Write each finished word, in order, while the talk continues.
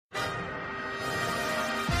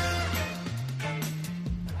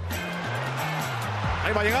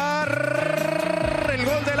Ahí va a llegar el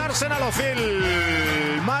gol del Arsenal.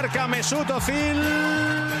 Ozil. Marca Mesut Ozil.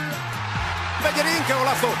 Bellerín, qué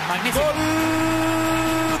golazo. Magnífico. Gol.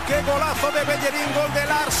 Qué golazo de Bellerín, gol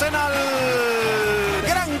del Arsenal.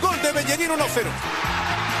 Gran gol de Bellerín, 1-0.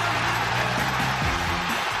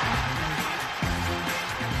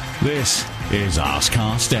 This is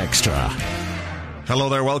Arsecast Extra. Hello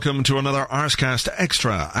there, welcome to another Arsecast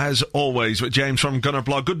Extra. As always, with James from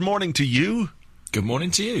Gunnerblog. Good morning to you. Good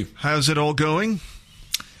morning to you. How's it all going?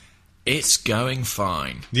 It's going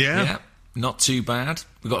fine. Yeah? Not too bad.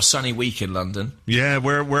 We've got a sunny week in London. Yeah,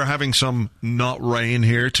 we're having some not rain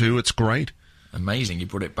here too. It's great. Amazing. You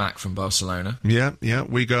brought it back from Barcelona. Yeah.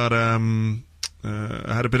 We got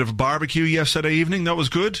had a bit of a barbecue yesterday evening. That was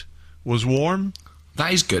good. Was warm.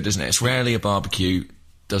 That is good, isn't it? It's rarely a barbecue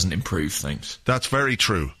doesn't improve things. That's very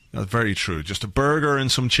true. That's very true. Just a burger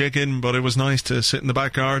and some chicken, but it was nice to sit in the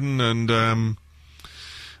back garden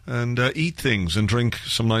and eat things and drink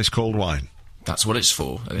some nice cold wine. That's what it's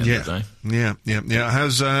for at the end of the day. Yeah.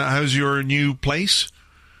 How's your new place?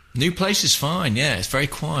 New place is fine, yeah. It's very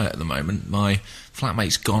quiet at the moment. My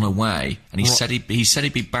flatmate's gone away, and he said he'd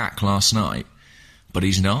be back last night, but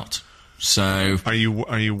he's not. So Are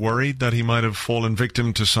you worried that he might have fallen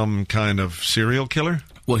victim to some kind of serial killer?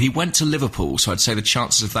 Well, he went to Liverpool, so I'd say the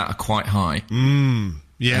chances of that are quite high.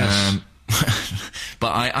 Yes. But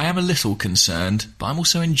I am a little concerned, but I'm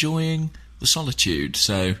also enjoying the solitude,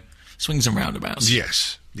 so swings and roundabouts.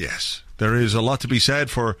 Yes. There is a lot to be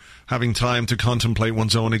said for having time to contemplate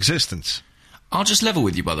one's own existence. I'll just level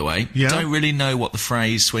with you, by the way. Yeah? Don't really know what the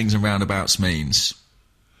phrase swings and roundabouts means.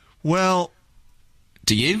 Well...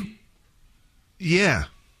 Do you? Yeah.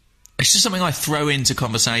 It's just something I throw into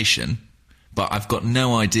conversation, but I've got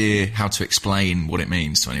no idea how to explain what it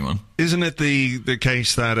means to anyone. Isn't it the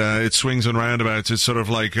case that it swings and roundabouts? It's sort of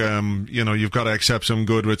like, you've got to accept some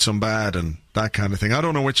good with some bad and that kind of thing. I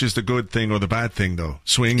don't know which is the good thing or the bad thing, though.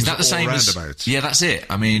 Swings is that the same or roundabouts. Yeah, that's it.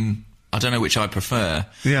 I mean, I don't know which I prefer.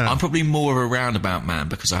 Yeah. I'm probably more of a roundabout man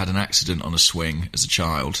because I had an accident on a swing as a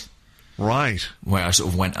child. Right. Where I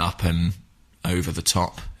sort of went up and over the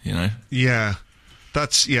top, you know? Yeah.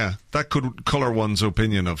 That could colour one's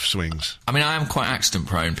opinion of swings. I mean, I am quite accident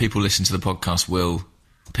prone. People listening to the podcast will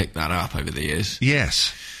pick that up over the years.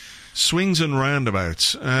 Yes. Swings and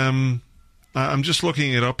roundabouts. I'm just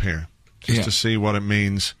looking it up here, just to see what it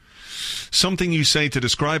means. Something you say to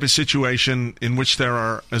describe a situation in which there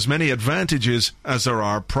are as many advantages as there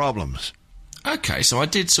are problems. Okay, so I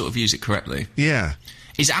did sort of use it correctly. Yeah.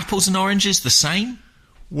 Is apples and oranges the same?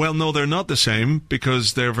 Well, no, they're not the same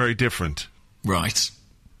because they're very different. Right.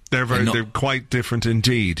 They're quite different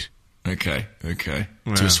indeed. Okay.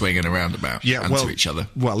 Well, to a swing and a roundabout. Yeah, and to each other.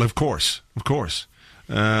 Well, of course.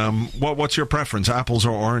 What's your preference, apples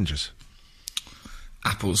or oranges?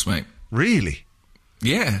 Apples, mate. Really?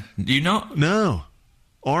 Yeah. You not? No.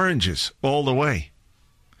 Oranges, all the way.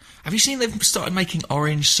 Have you seen they've started making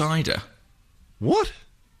orange cider? What?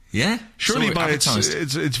 Yeah. Surely by its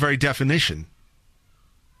very definition,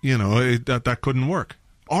 that couldn't work.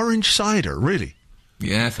 Orange cider, really?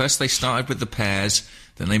 Yeah, first they started with the pears,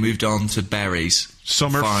 then they moved on to berries.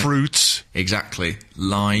 Summer fruits. Exactly.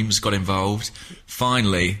 Limes got involved.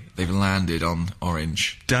 Finally, they've landed on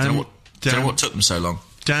orange. Damn. Don't know what took them so long.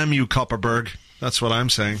 Damn you, Copperberg. That's what I'm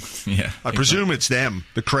saying. Yeah. I presume it's them,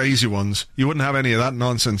 the crazy ones. You wouldn't have any of that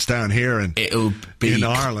nonsense down here in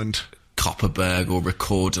Ireland. Copperberg or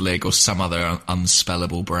Recordalig or some other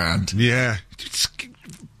unspellable brand. Yeah.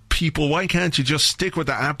 People, why can't you just stick with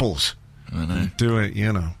the apples? I know. Do it,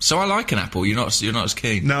 So I like an apple. You're not as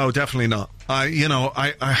keen. No, definitely not.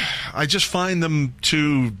 I just find them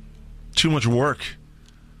too much work.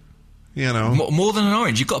 More than an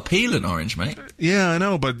orange. You've got to peel an orange, mate. Yeah, I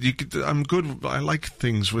know, but I'm good. I like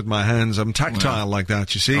things with my hands. I'm tactile like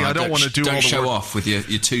that. You see, I don't want to do all the work. Don't show off with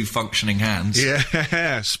your two functioning hands.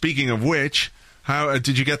 Yeah. Speaking of which. How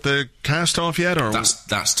did you get the cast off yet? Or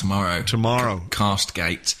that's tomorrow. Tomorrow. Cast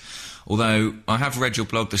gate. Although I have read your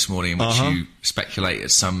blog this morning in which you speculate at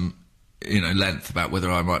some length about whether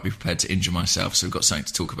I might be prepared to injure myself. So we've got something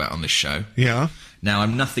to talk about on this show. Yeah. Now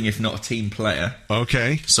I'm nothing if not a team player.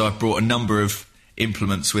 Okay. So I've brought a number of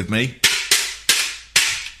implements with me,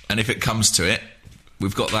 and if it comes to it,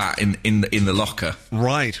 we've got that in the locker.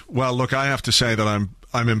 Right. Well, look, I have to say that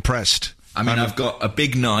I'm impressed. I mean, I've got a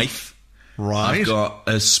big knife. Right. I've got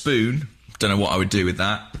a spoon. Don't know what I would do with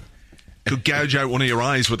that. Could gouge out one of your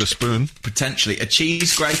eyes with a spoon. Potentially. A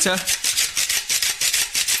cheese grater.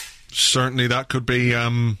 Certainly that could be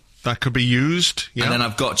used. Yeah. And then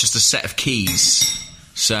I've got just a set of keys.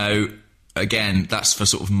 So, again, that's for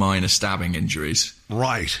sort of minor stabbing injuries.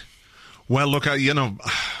 Right. Well, look,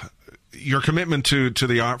 your commitment to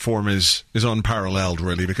the art form is unparalleled,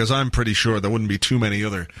 really, because I'm pretty sure there wouldn't be too many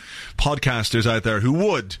other podcasters out there who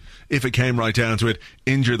would, if it came right down to it,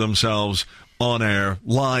 injure themselves on air,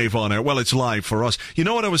 live on air. Well, it's live for us. You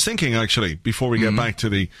know what I was thinking, actually, before we get back to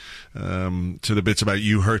the bits about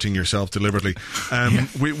you hurting yourself deliberately?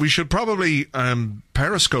 We should probably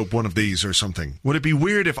periscope one of these or something. Would it be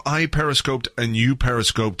weird if I periscoped and you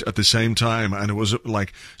periscoped at the same time, and it was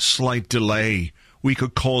like slight delay? We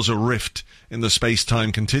could cause a rift in the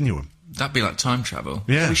space-time continuum. That'd be like time travel.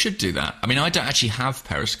 Yeah. We should do that. I mean, I don't actually have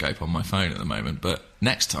Periscope on my phone at the moment, but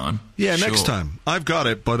next time. Yeah, sure. Next time. I've got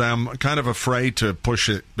it, but I'm kind of afraid to push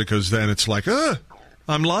it because then it's like,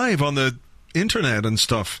 I'm live on the internet and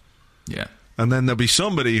stuff. Yeah. And then there'll be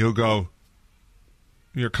somebody who'll go,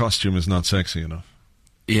 your costume is not sexy enough.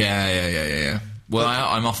 Yeah. Well,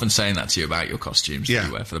 I'm often saying that to you about your costumes that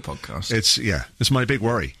you wear for the podcast. It's my big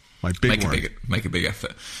worry. Make a big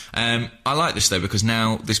effort. I like this, though, because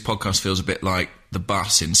now this podcast feels a bit like the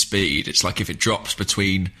bus in Speed. It's like if it drops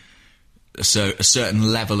between a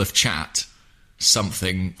certain level of chat, someone's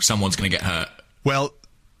going to get hurt. Well,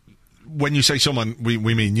 when you say someone, we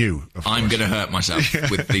mean you, of course. I'm going to hurt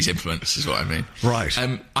myself with these implements, is what I mean. Right.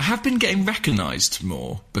 I have been getting recognised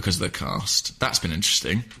more because of the cast. That's been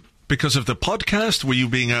interesting. Because of the podcast? Were you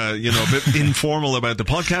being a bit informal about the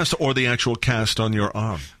podcast or the actual cast on your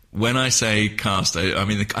arm? When I say cast, I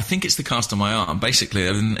mean, I think it's the cast on my arm. Basically,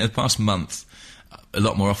 in the past month, a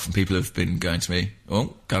lot more often people have been going to me,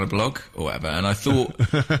 got a blog or whatever, and I thought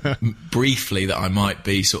briefly that I might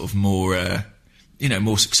be sort of more,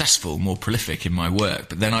 more successful, more prolific in my work.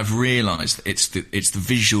 But then I've realised it's the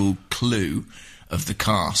visual clue of the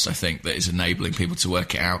cast, I think, that is enabling people to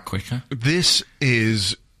work it out quicker. This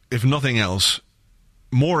is, if nothing else,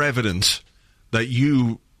 more evidence that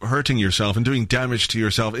you hurting yourself and doing damage to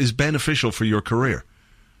yourself is beneficial for your career.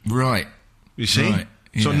 Right. You see? Right.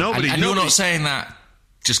 Yeah. So nobody... And you're not saying that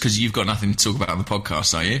just because you've got nothing to talk about on the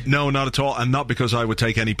podcast, are you? No, not at all. And not because I would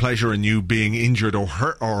take any pleasure in you being injured or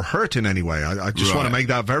hurt in any way. I just want to make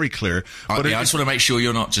that very clear. But I just want to make sure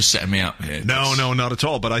you're not just setting me up here. No, not at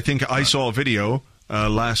all. But I think I saw a video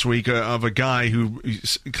last week of a guy who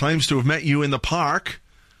claims to have met you in the park.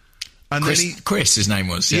 And Chris, his name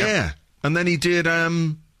was, yeah. Yeah. And then he did...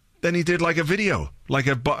 like a video, like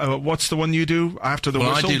what's the one you do after the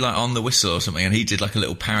whistle? I do like On the Whistle or something, and he did like a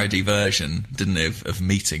little parody version, didn't he, of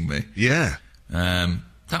meeting me? Yeah.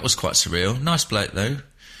 That was quite surreal. Nice bloke, though.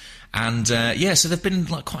 And, so there've been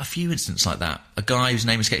like quite a few incidents like that. A guy whose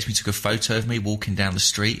name escapes me took a photo of me walking down the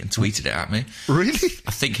street and tweeted it at me. Really?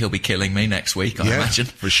 I think he'll be killing me next week, I imagine.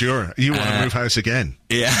 For sure. You want to move house again.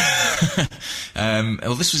 Yeah.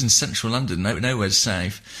 Well, this was in central London, nowhere's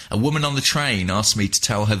safe. A woman on the train asked me to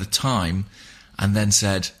tell her the time and then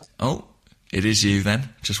said, "Oh, it is you then.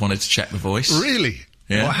 Just wanted to check the voice." Really?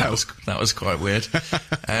 Yeah, wow. That was quite weird.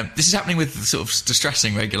 This is happening with sort of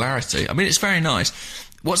distressing regularity. I mean, it's very nice.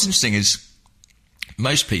 What's interesting is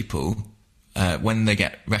most people, when they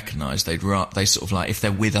get recognised, they sort of like, if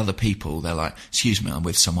they're with other people, they're like, "Excuse me, I'm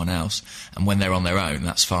with someone else." And when they're on their own,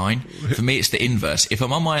 that's fine. For me, it's the inverse. If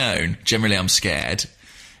I'm on my own, generally I'm scared.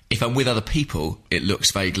 If I'm with other people, it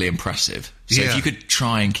looks vaguely impressive. So if you could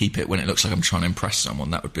try and keep it when it looks like I'm trying to impress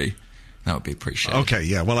someone, that would be appreciated. Okay,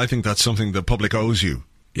 yeah. Well, I think that's something the public owes you.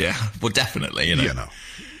 Yeah, well, definitely,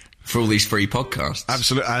 for all these free podcasts.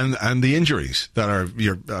 Absolutely, and the injuries that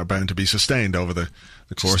are bound to be sustained over the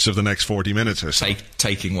course of the next 40 minutes or so.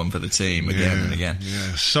 Taking one for the team again and again.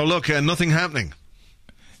 Yeah. So look, nothing happening.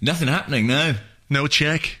 Nothing happening, no. No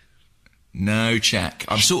Cech? No Cech.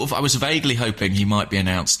 I was vaguely hoping he might be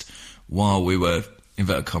announced while we were,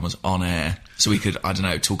 inverted commas, on air, so we could, I don't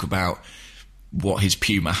know, talk about what his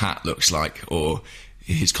Puma hat looks like, or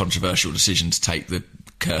his controversial decision to take the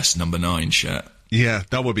cursed number 9 shirt. Yeah,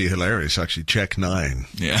 that would be hilarious, actually. Cech 9.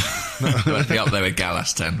 Yeah. That'd be up there with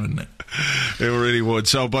Gallas 10, wouldn't it? It really would.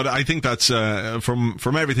 So, but I think that's,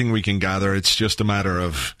 from everything we can gather, it's just a matter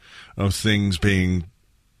of things being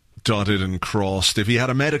dotted and crossed. If he had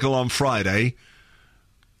a medical on Friday,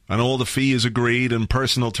 and all the fee is agreed and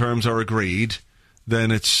personal terms are agreed,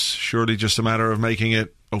 then it's surely just a matter of making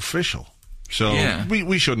it official. So,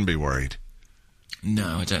 we shouldn't be worried.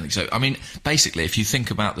 No, I don't think so. I mean, basically, if you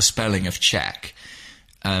think about the spelling of Cech,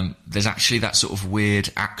 there's actually that sort of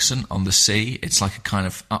weird accent on the C. It's like a kind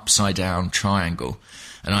of upside-down triangle.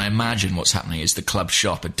 And I imagine what's happening is the club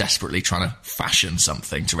shop are desperately trying to fashion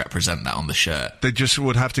something to represent that on the shirt. They just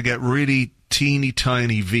would have to get really teeny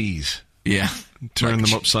tiny V's. Yeah. Turn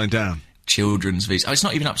them upside down. Children's V's. Oh, it's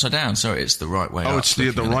not even upside down. Sorry, it's the right way up. Oh, it's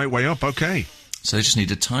the right way up. Okay. So they just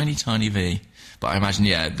need a tiny, tiny V. But I imagine,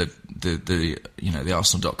 the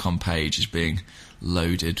Arsenal.com page is being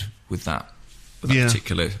loaded with that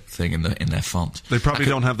particular thing in their font. They probably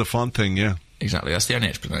don't have the font thing, yeah. Exactly, that's the only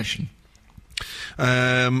explanation.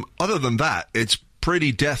 Other than that, it's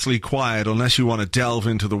pretty deathly quiet unless you want to delve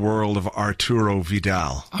into the world of Arturo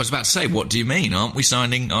Vidal. I was about to say, what do you mean? Aren't we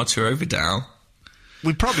signing Arturo Vidal?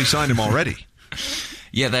 We probably signed him already.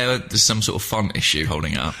 Yeah, there's some sort of font issue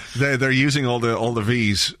holding it up. They're using all the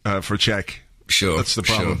V's for Cech. Sure, that's the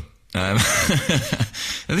problem. Sure.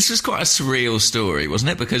 This was quite a surreal story,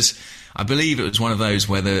 wasn't it? Because I believe it was one of those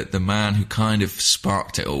where the man who kind of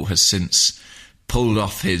sparked it all has since pulled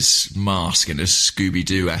off his mask in a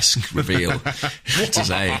Scooby-Doo-esque reveal. To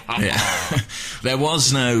say, there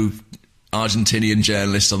was no Argentinian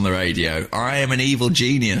journalist on the radio. I am an evil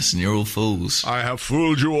genius and you're all fools. I have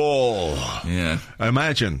fooled you all. Yeah.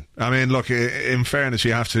 Imagine. I mean, look, in fairness,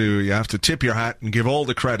 you have to tip your hat and give all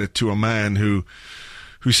the credit to a man who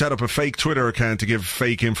set up a fake Twitter account to give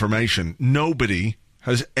fake information. Nobody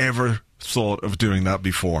has ever thought of doing that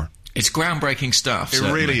before. It's groundbreaking stuff. It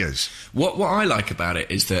really is. What I like about it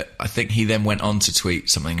is that I think he then went on to tweet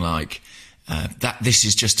something like, that this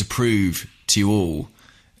is just to prove to you all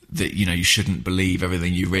that, you shouldn't believe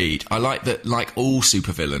everything you read. I like that, like all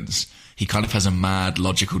supervillains, he kind of has a mad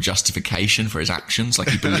logical justification for his actions. Like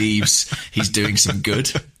he believes he's doing some good.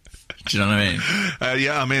 Do you know what I mean?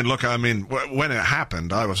 Yeah, I mean, when it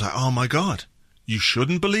happened, I was like, oh my God, you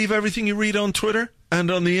shouldn't believe everything you read on Twitter and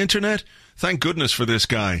on the internet? Thank goodness for this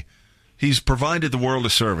guy. He's provided the world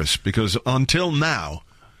a service, because until now,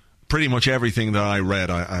 pretty much everything that I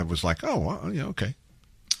read, I was like, oh, well, yeah, okay.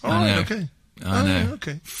 All right, okay. I know. Yeah,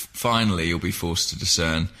 okay. Finally, you'll be forced to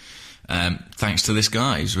discern. Thanks to this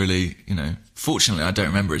guy who's really, fortunately, I don't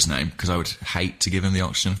remember his name because I would hate to give him the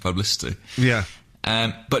oxygen of publicity. Yeah.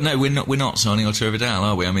 But no, we're not signing Arturo Vidal,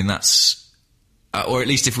 are we? I mean, that's, or at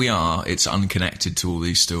least if we are, it's unconnected to all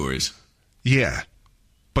these stories. Yeah.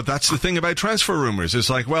 But that's the thing about transfer rumours. It's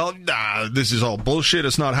like, well, this is all bullshit.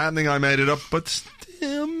 It's not happening. I made it up. But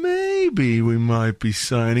still, maybe we might be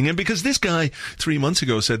signing him. Because this guy 3 months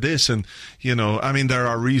ago said this. And, I mean, there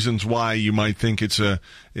are reasons why you might think it's a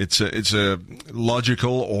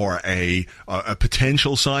logical or a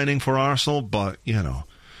potential signing for Arsenal. But,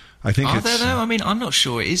 I think Are there though? I mean, I'm not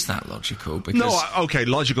sure it is that logical. Because... No, okay,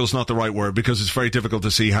 logical is not the right word, because it's very difficult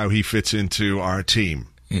to see how he fits into our team.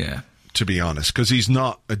 Yeah. To be honest, because he's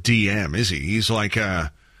not a DM, is he? He's like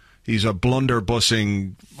he's a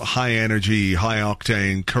blunderbussing, high-energy,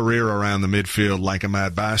 high-octane, career around the midfield like a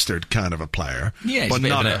mad bastard kind of a player. Yeah, he's a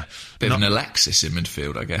bit of an Alexis in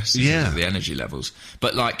midfield, I guess. Yeah. The energy levels.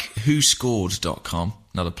 But like, whoscored.com,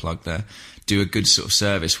 another plug there, do a good sort of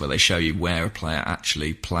service where they show you where a player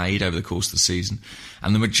actually played over the course of the season.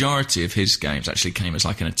 And the majority of his games actually came as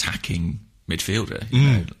like an attacking midfielder,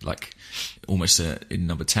 like almost in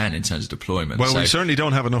number 10 in terms of deployment. Well, we certainly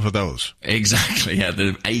don't have enough of those. Exactly, yeah,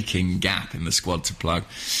 the aching gap in the squad to plug.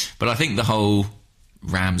 But I think the whole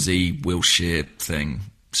Ramsey, Wilshere thing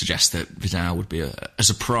suggests that Vidal would be a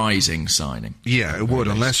surprising signing. Yeah, it would,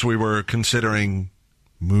 unless we were considering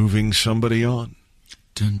moving somebody on.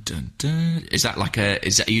 Dun, dun, dun. Is that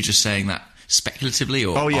are you just saying that speculatively,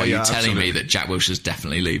 or are you telling me that Jack Wilshere's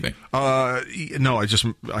definitely leaving? No, I just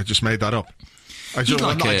made that up. I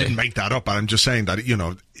didn't make that up. I'm just saying that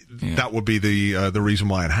that would be the reason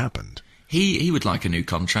why it happened. He would like a new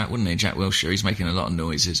contract, wouldn't he, Jack Wilshere? He's making a lot of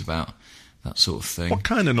noises about that sort of thing. What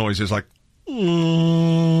kind of noises? Like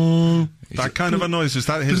that kind of a noise? Is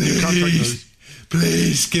that his new contract noise?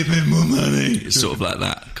 Please give him more money. It's sort of like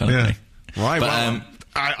that kind of thing. Right. But,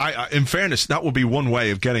 I, in fairness, that would be one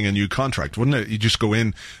way of getting a new contract, wouldn't it? You just go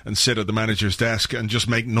in and sit at the manager's desk and just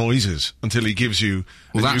make noises until he gives you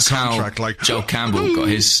a new contract. How like Joel Campbell got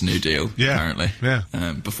his new deal. Yeah, apparently.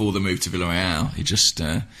 Yeah. Before the move to Villarreal, he just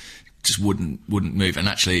wouldn't move. And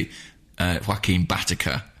actually, Joaquin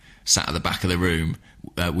Bataca sat at the back of the room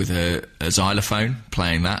with a xylophone,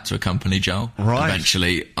 playing that to accompany Joel. Right.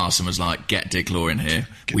 Eventually, Arsene was like, "Get Dick Law in here.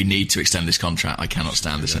 We need to extend this contract. I cannot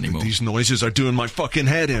stand this anymore. These noises are doing my fucking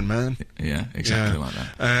head in, man." Yeah, exactly like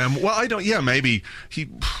that. Well, I don't. Yeah, maybe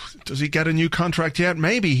does he get a new contract yet?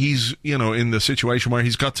 Maybe he's in the situation where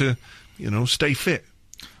he's got to stay fit.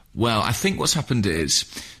 Well, I think what's happened is,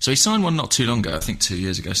 so he signed one not too long ago, I think 2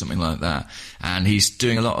 years ago, something like that, and he's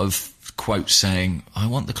doing a lot of quotes saying, "I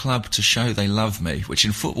want the club to show they love me," which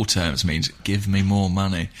in football terms means give me more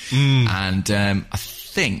money. And I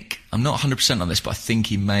think, I'm not 100% on this, but I think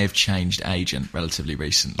he may have changed agent relatively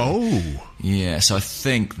recently. Oh. Yeah, so I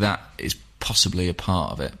think that is possibly a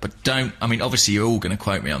part of it. But obviously you're all going to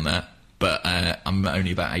quote me on that. but I'm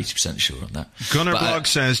only about 80% sure on that. Gunnar Blog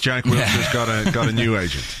says Jack Wilshere's got a new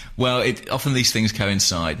agent. Well, often these things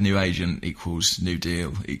coincide. New agent equals new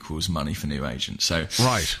deal equals money for new agent. So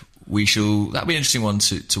right. That'll be an interesting one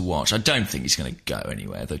to watch. I don't think he's going to go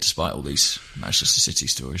anywhere, though, despite all these Manchester City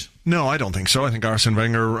stories. No, I don't think so. I think Arsene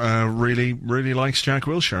Wenger really, really likes Jack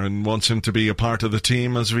Wilshere and wants him to be a part of the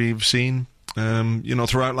team, as we've seen,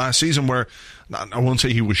 throughout last season, where I won't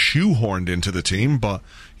say he was shoehorned into the team, but,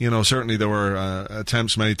 certainly there were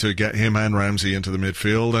attempts made to get him and Ramsey into the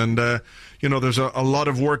midfield. And, there's a lot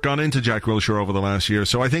of work gone into Jack Wilshere over the last year.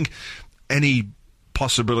 So I think any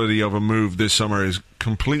possibility of a move this summer is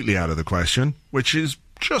completely out of the question, which is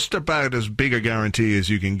just about as big a guarantee as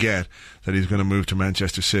you can get that he's going to move to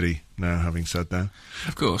Manchester City. Now, having said that,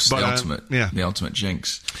 of course, the ultimate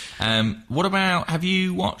jinx. What about? Have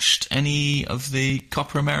you watched any of the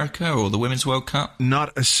Copa America or the Women's World Cup?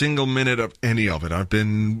 Not a single minute of any of it. I've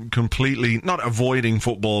been completely not avoiding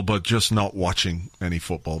football, but just not watching any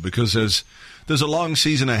football because there's a long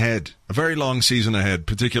season ahead, a very long season ahead,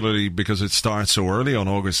 particularly because it starts so early on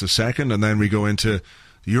August the 2nd, and then we go into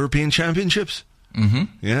the European Championships. Mm-hmm.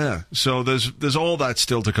 Yeah, so there's all that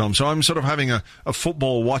still to come. So I'm sort of having a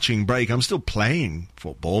football watching break. I'm still playing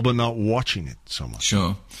football, but not watching it so much.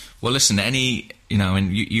 Sure. Well, listen, and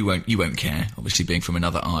you won't care, obviously being from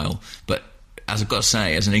another aisle, but as I've got to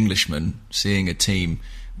say, as an Englishman, seeing a team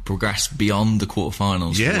progress beyond the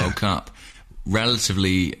quarterfinals of the World Cup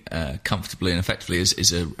relatively comfortably and effectively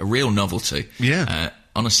is a real novelty. Yeah.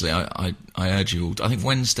 Honestly, I urge you all. I think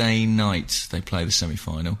Wednesday night they play the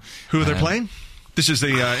semi-final. Who are they playing? This is the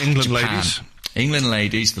England Japan. ladies. England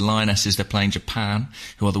ladies, the Lionesses, they're playing Japan,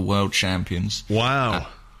 who are the world champions. Wow.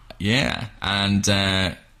 Yeah, and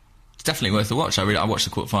it's definitely worth a watch. I watched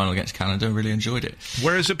the quarterfinal against Canada, really enjoyed it.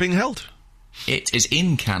 Where is it being held? It is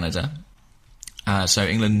in Canada. So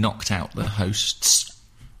England knocked out the hosts,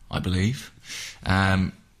 I believe.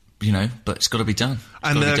 But it's got to be done.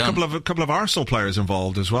 And a couple of Arsenal players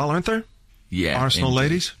involved as well, aren't there? Yeah, Arsenal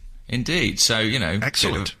ladies. Indeed. So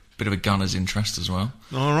excellent. Bit of a gunner's interest as well.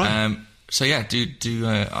 All right. So yeah, do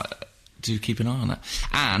keep an eye on that.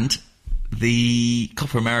 And the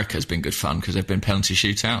Copa America has been good fun because they've been penalty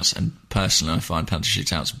shootouts, and personally, I find penalty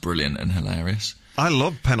shootouts brilliant and hilarious. I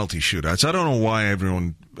love penalty shootouts. I don't know why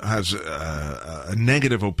everyone has a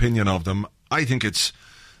negative opinion of them. I think it's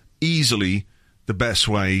easily the best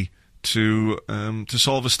way to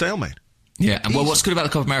solve a stalemate. Yeah, and what's good about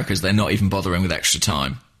the Copa America is they're not even bothering with extra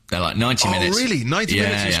time. They're like 90 minutes. Oh, really? 90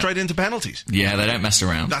 minutes and straight into penalties? Yeah, they don't mess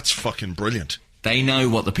around. That's fucking brilliant. They know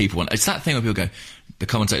what the people want. It's that thing where people go, the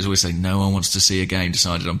commentators always say, no one wants to see a game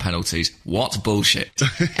decided on penalties. What bullshit.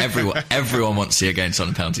 Everyone wants to see a game decided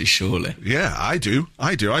on penalties, surely. Yeah, I do.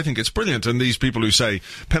 I think it's brilliant. And these people who say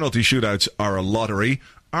penalty shootouts are a lottery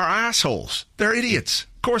are assholes. They're idiots.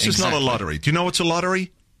 Of course it's not a lottery. Do you know what's a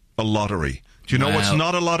lottery? A lottery. Do you know what's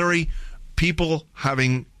not a lottery? People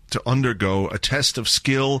having to undergo a test of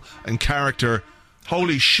skill and character.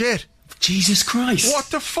 Holy shit. Jesus Christ. What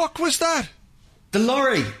the fuck was that? The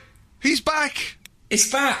lorry. He's back.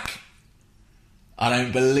 It's back. I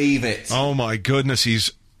don't believe it. Oh my goodness,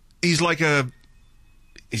 he's like a...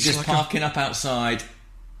 He's just like parking up outside.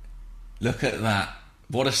 Look at that.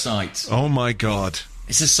 What a sight. Oh my God.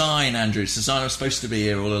 It's a sign, Andrew. It's a sign I'm supposed to be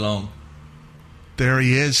here all along. There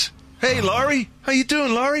he is. Hey, Laurie. How you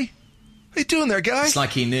doing, Laurie? How you doing there, guy? It's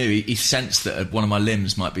like he knew. He sensed that one of my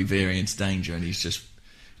limbs might be veering into danger, and he's just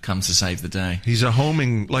come to save the day. He's a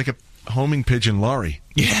homing pigeon, Laurie.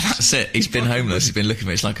 Yeah, that's it. He's been homeless. He's been looking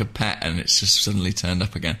for it. It's like a pet, and it's just suddenly turned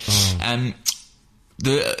up again. Oh.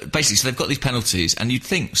 Basically, so they've got these penalties, and you'd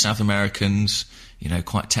think South Americans,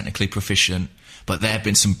 quite technically proficient, but there have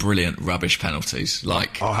been some brilliant rubbish penalties.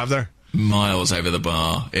 Have there? Miles over the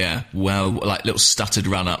bar, yeah. Well, like little stuttered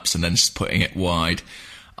run-ups and then just putting it wide.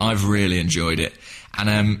 I've really enjoyed it.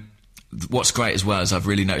 And what's great as well is I've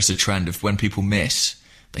really noticed a trend of when people miss,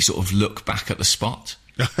 they sort of look back at the spot.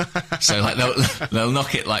 So like they'll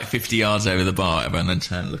knock it like 50 yards over the bar and then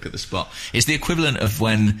turn and look at the spot. It's the equivalent of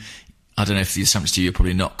when, I don't know if this happens to you, you're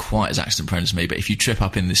probably not quite as accident prone as me, but if you trip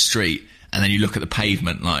up in the street and then you look at the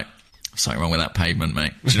pavement like, something wrong with that pavement,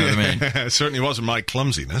 mate. Do you know what I mean? It certainly wasn't my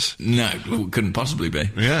clumsiness. No, it couldn't possibly be.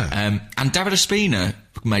 Yeah. And David Ospina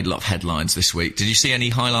made a lot of headlines this week. Did you see any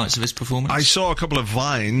highlights of his performance? I saw a couple of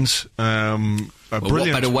vines. Brilliant.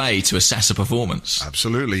 What better way to assess a performance?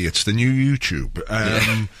 Absolutely. It's the new YouTube.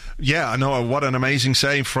 I know. What an amazing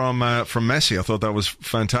save from Messi. I thought that was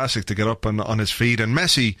fantastic to get up on his feet. And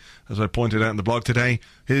Messi, as I pointed out in the blog today,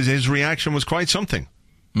 his reaction was quite something.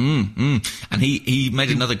 And he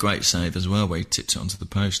made another great save as well, where he tipped it onto the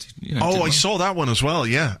post. You know, I saw that one as well,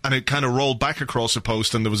 yeah. And it kind of rolled back across the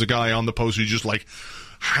post, and there was a guy on the post who just, like,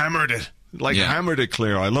 hammered it. Hammered it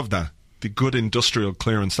clear. I love that. The good industrial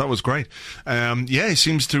clearance. That was great. He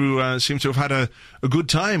seems to have had a good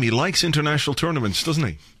time. He likes international tournaments, doesn't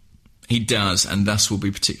he? He does, and thus will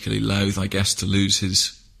be particularly loath, I guess, to lose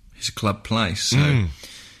his club place. So,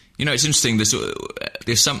 you know, it's interesting.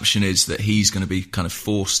 The assumption is that he's going to be kind of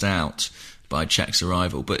forced out by Cech's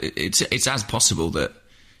arrival, but it's as possible that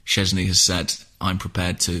Szczesny has said, I'm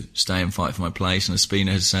prepared to stay and fight for my place, and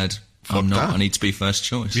Ospina has said, I'm not. I need to be first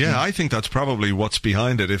choice. Yeah, I think that's probably what's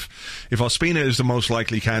behind it. If Ospina is the most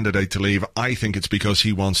likely candidate to leave, I think it's because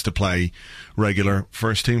he wants to play regular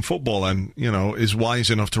first-team football and, you know, is wise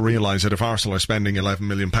enough to realise that if Arsenal are spending £11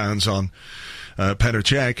 million on Petr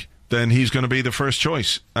Cech, then he's going to be the first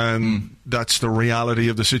choice. And that's the reality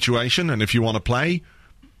of the situation. And if you want to play,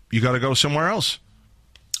 you got to go somewhere else.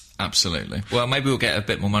 Absolutely. Well, maybe we'll get a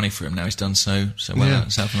bit more money for him now. He's done so well out in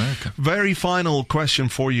South America. Very final question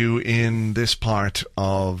for you in this part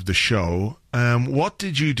of the show. What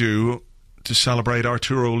did you do to celebrate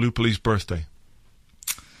Arturo Lupoli's birthday?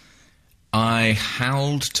 I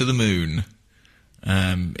howled to the moon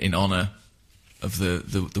in honour of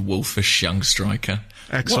the wolfish young striker.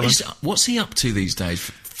 Excellent. What's he up to these days?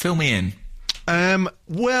 Fill me in.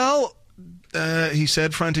 He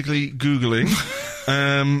said, frantically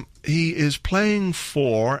Googling, he is playing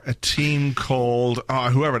for a team called,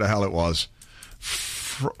 whoever the hell it was,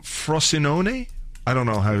 Frosinone? I don't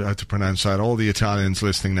know how to pronounce that. All the Italians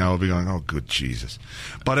listening now will be going, oh, good Jesus.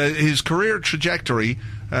 But his career trajectory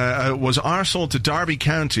was Arsenal to Derby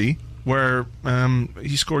County, where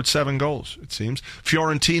he scored 7 goals, it seems.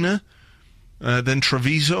 Fiorentina, then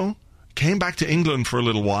Treviso, came back to England for a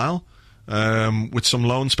little while, with some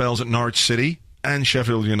loan spells at Norwich City and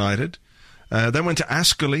Sheffield United. Then went to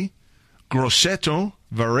Ascoli, Grosseto,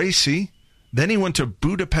 Varese. Then he went to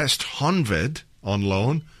Budapest Honved on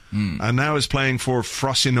loan, and now is playing for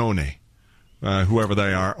Frosinone, whoever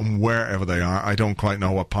they are and wherever they are. I don't quite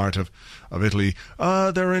know what part of Italy.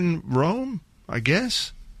 They're in Rome, I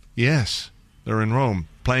guess. Yes, they're in Rome,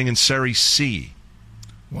 playing in Serie C.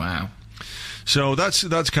 Wow. So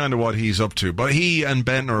that's kind of what he's up to. But he and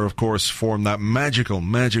Bentner, of course, formed that magical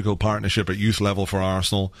partnership at youth level for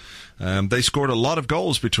Arsenal. They scored a lot of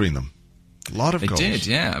goals between them. A lot of goals. They did,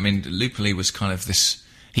 yeah. I mean, Lupoli was kind of this.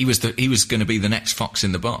 He was going to be the next fox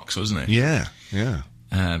in the box, wasn't he? Yeah.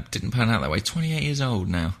 Didn't pan out that way. 28 years old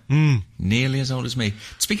now. Nearly as old as me.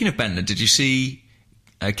 Speaking of Bentner, did you see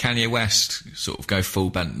Kanye West sort of go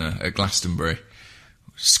full Bentner at Glastonbury,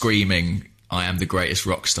 screaming, I am the greatest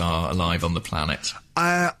rock star alive on the planet?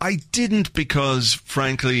 I didn't, because,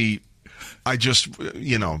 frankly, I just,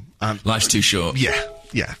 life's too short.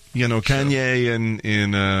 Yeah. Kanye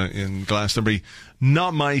in Glastonbury,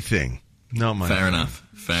 not my thing. Not my thing.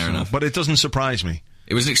 Fair enough. But it doesn't surprise me.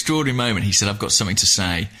 It was an extraordinary moment. He said, I've got something to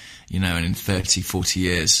say, and in 30, 40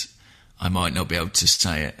 years, I might not be able to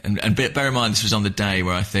say it. And bear in mind, this was on the day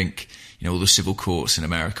where I think, all the civil courts in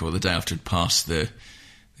America, or the day after it passed the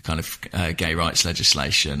kind of gay rights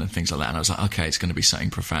legislation and things like that. And I was like, okay, it's going to be something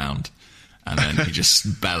profound. And then he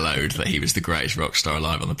just bellowed that he was the greatest rock star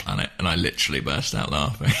alive on the planet. And I literally burst out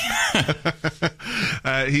laughing.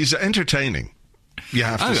 He's entertaining. You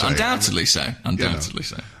have to say. Undoubtedly so. Undoubtedly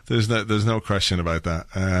so. There's no question about that.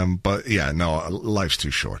 But yeah, no, life's too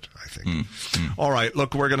short, I think. All right,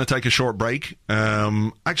 look, we're going to take a short break.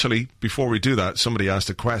 Actually, before we do that, somebody asked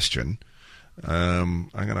a question. I'm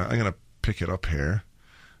gonna pick it up here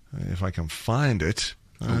if I can find it.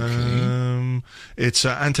 Okay. It's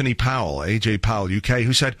Anthony Powell, AJ Powell, UK,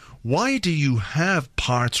 who said, "Why do you have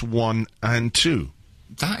parts 1 and 2?"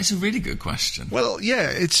 That is a really good question. Well,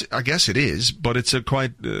 yeah, I guess it is, but it's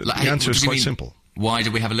the answer is quite simple. Why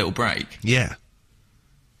do we have a little break? Yeah.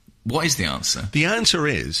 What is the answer? The answer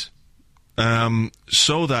is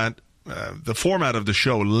so that the format of the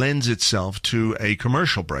show lends itself to a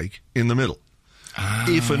commercial break in the middle,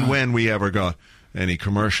 if and when we ever got any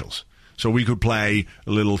commercials. So we could play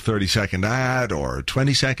a little 30-second ad or a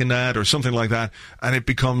 20-second ad or something like that, and it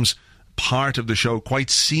becomes part of the show quite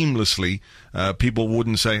seamlessly. People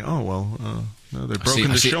wouldn't say, "Oh well, no, they've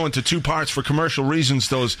broken the show into 2 parts for commercial reasons."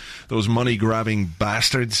 Those money-grabbing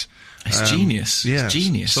bastards. It's genius. Yeah, it's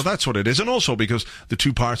genius. So that's what it is, and also because the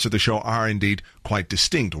 2 parts of the show are indeed quite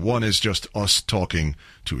distinct. One is just us talking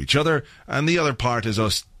to each other, and the other part is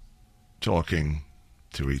us talking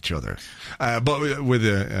to each other, but with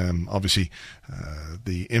obviously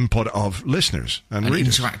the input of listeners and an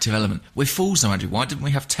readers. Interactive element. We're fools, though, Andrew. Why didn't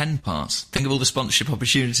we have 10 parts? Think of all the sponsorship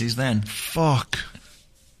opportunities then. Fuck.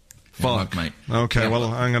 Fuck. Mate. Okay, well,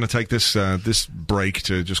 I'm going to take this break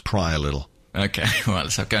to just cry a little. Okay, all right,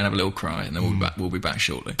 let's go and have a little cry, and then we'll be back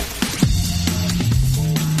shortly.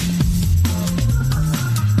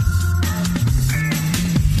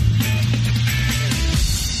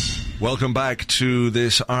 Welcome back to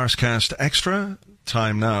this Arsecast Extra.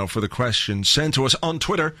 Time now for the questions sent to us on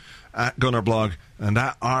Twitter at Gunnerblog and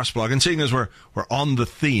at Arseblog. And seeing as we're on the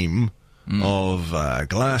theme of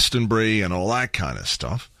Glastonbury and all that kind of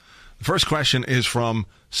stuff, the first question is from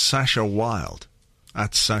Sasha Wild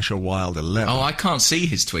at Sasha Wild 11. Oh, I can't see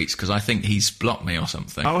his tweets because I think he's blocked me or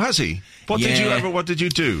something. Oh, has he? What did you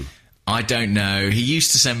do? I don't know. He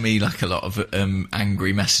used to send me like a lot of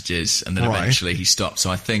angry messages, and then eventually he stopped. So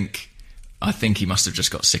I think he must have just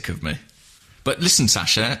got sick of me. But listen,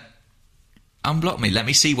 Sasha, unblock me. Let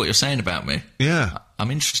me see what you're saying about me. Yeah. I'm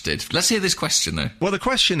interested. Let's hear this question, though. Well, the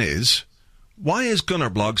question is, why is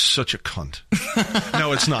Gunnerblog such a cunt?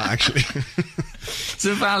 No, it's not, actually. It's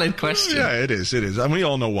a valid question. Yeah, it is. And we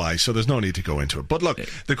all know why, so there's no need to go into it. But look,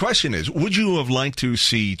 the question is, would you have liked to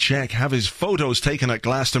see Cech have his photos taken at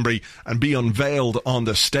Glastonbury and be unveiled on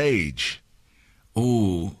the stage?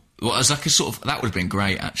 Ooh. Well, as like a sort of... That would have been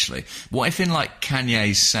great, actually. What if in, like,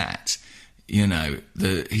 Kanye's set, you know,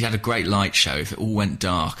 he had a great light show, if it all went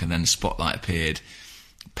dark and then the spotlight appeared,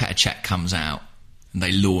 Petr Cech comes out and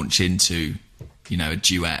they launch into, you know, a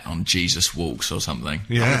duet on Jesus Walks or something.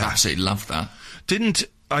 Yeah. I would have absolutely loved that.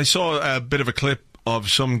 I saw a bit of a clip of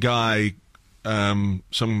some guy,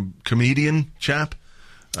 some comedian chap,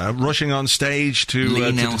 rushing on stage to...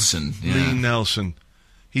 Lee Nelson. Yeah. Lee Nelson.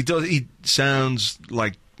 He sounds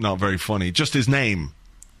like not very funny. Just his name.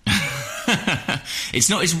 It's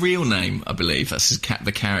not his real name, I believe. That's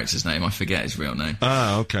the character's name. I forget his real name.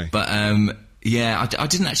 Ah, okay. But, yeah, I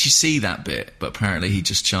didn't actually see that bit, but apparently he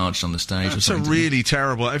just charged on the stage. That's a really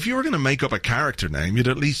terrible... If you were going to make up a character name, you'd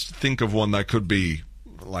at least think of one that could be,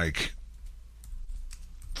 like,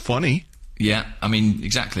 funny. Yeah, I mean,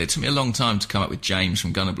 exactly. It took me a long time to come up with James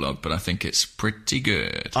from Gunnerblog, but I think it's pretty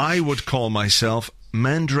good. I would call myself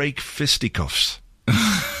Mandrake Fisticuffs.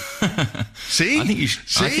 See? I think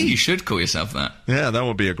you should call yourself that. Yeah, that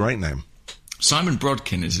would be a great name. Simon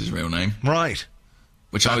Brodkin is his real name. Right.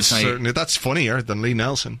 Which I would say... Certainly, that's funnier than Lee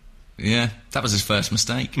Nelson. Yeah, that was his first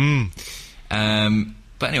mistake.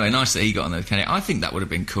 But anyway, nice that he got on there with Kenny. I think that would have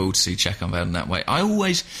been cool to see Cech unveiled in that way. I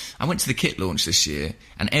went to the kit launch this year,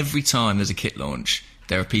 and every time there's a kit launch,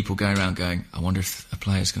 there are people going around going, I wonder if a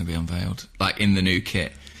player's going to be unveiled, like in the new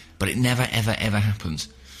kit. But it never, ever, ever happens.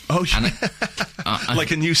 Oh, yeah.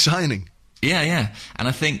 Like a new signing. Yeah. And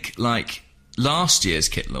I think, like, last year's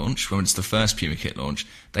kit launch, when it's the first Puma kit launch,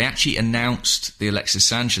 they actually announced the Alexis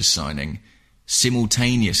Sanchez signing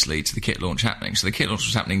simultaneously to the kit launch happening. So the kit launch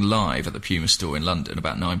was happening live at the Puma store in London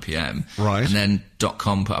about 9 p.m. Right. And then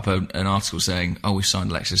 .com put up an article saying, oh, we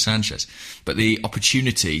signed Alexis Sanchez. But the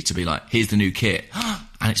opportunity to be like, here's the new kit,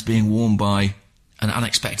 and it's being worn by an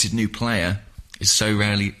unexpected new player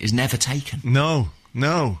is never taken. No.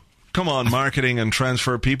 Come on, marketing and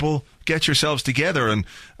transfer people, get yourselves together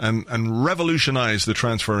and revolutionize the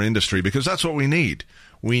transfer industry, because that's what we need.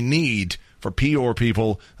 We need for PR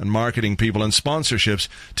people and marketing people and sponsorships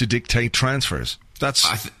to dictate transfers. That's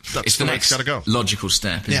the next gotta go. Logical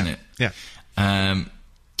step, isn't it? Yeah.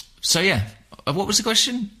 So yeah, what was the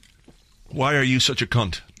question? Why are you such a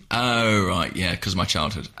cunt? Oh, right, yeah, because of my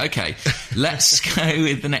childhood. Okay, let's go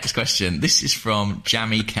with the next question. This is from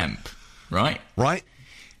Jamie Kemp, right? Right.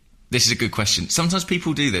 This is a good question. Sometimes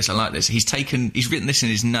people do this. I like this. He's written this in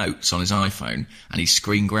his notes on his iPhone, and he's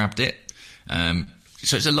screen grabbed it.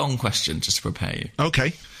 So it's a long question, just to prepare you.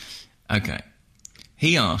 Okay.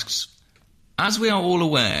 He asks, as we are all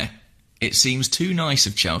aware, it seems too nice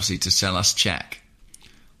of Chelsea to sell us Cech.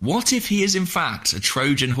 What if he is in fact a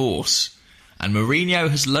Trojan horse, and Mourinho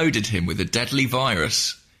has loaded him with a deadly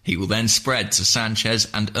virus he will then spread to Sanchez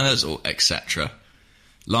and Ozil, etc.?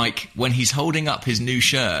 Like, when he's holding up his new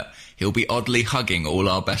shirt, he'll be oddly hugging all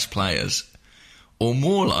our best players. Or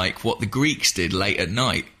more like what the Greeks did late at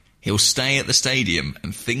night. He'll stay at the stadium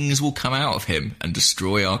and things will come out of him and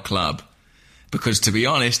destroy our club. Because, to be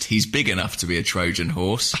honest, he's big enough to be a Trojan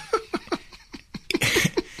horse.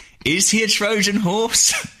 Is he a Trojan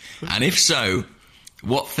horse? And if so,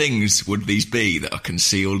 what things would these be that are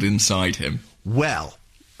concealed inside him? Well...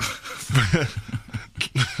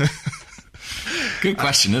 Good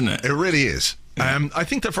question, isn't it? It really is. Yeah. I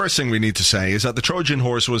think the first thing we need to say is that the Trojan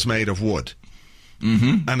horse was made of wood.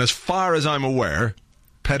 Mm-hmm. And as far as I'm aware,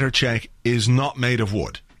 Petr Cech is not made of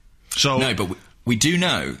wood. So no, but we do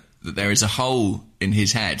know that there is a hole in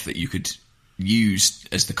his head that you could use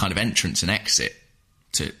as the kind of entrance and exit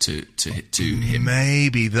to him.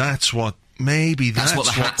 Maybe that's what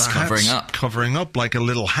the hat's covering up, like a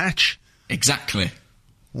little hatch. Exactly.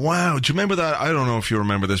 Wow, do you remember that? I don't know if you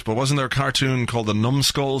remember this, but wasn't there a cartoon called the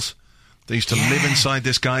Numbskulls? They used to live inside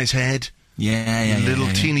this guy's head. Little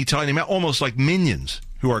teeny tiny, almost like minions,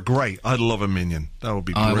 who are great. I'd love a minion. That would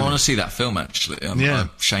be brilliant. I want to see that film, actually. I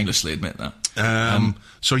shamelessly admit that.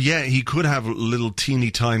 So he could have little teeny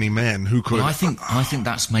tiny men who could... Well, I think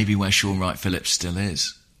that's maybe where Sean Wright Phillips still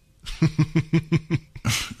is.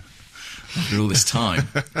 After all this time.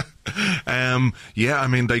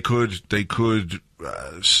 They could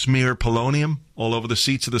smear polonium all over the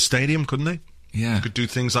seats of the stadium, couldn't they? Yeah. Could do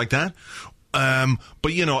things like that.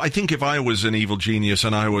 But I think if I was an evil genius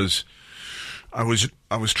and I was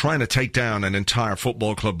trying to take down an entire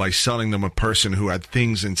football club by selling them a person who had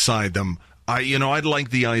things inside them, I'd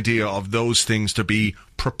like the idea of those things to be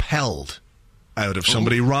propelled out of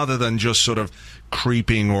somebody rather than just sort of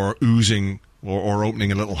creeping or oozing or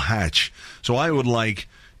opening a little hatch. So I would like,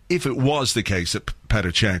 if it was the case that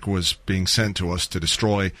Petr Cech was being sent to us to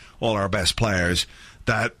destroy all our best players,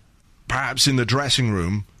 that perhaps in the dressing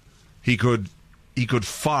room he could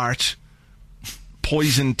fart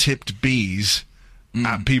poison-tipped bees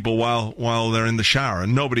at people while they're in the shower,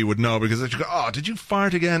 and nobody would know because they'd go, "Oh, did you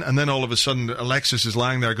fart again?" And then all of a sudden Alexis is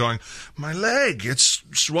lying there going, "My leg, it's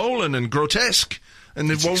swollen and grotesque. And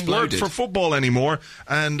it won't work for football anymore."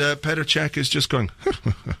 And Petr Cech is just going,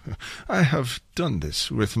 "I have done this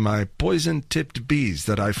with my poison-tipped bees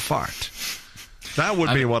that I fart." That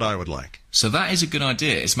would be what I would like. So that is a good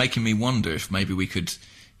idea. It's making me wonder if maybe we could,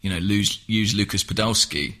 use Lucas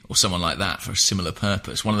Podolski or someone like that for a similar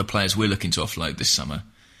purpose. One of the players we're looking to offload this summer.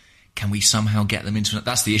 Can we somehow get them into...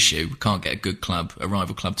 That's the issue. We can't get a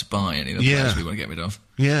rival club to buy any of the players we want to get rid of.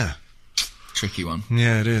 Yeah. Tricky one.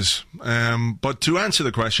 Yeah, it is. But to answer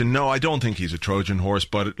the question, no, I don't think he's a Trojan horse.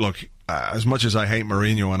 But look, as much as I hate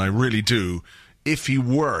Mourinho, and I really do, if he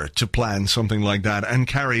were to plan something like that and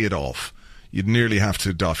carry it off, you'd nearly have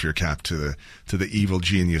to doff your cap to the evil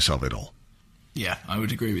genius of it all. Yeah, I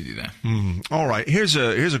would agree with you there. All right, here's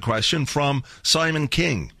a question from Simon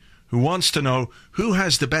King, who wants to know who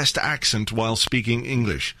has the best accent while speaking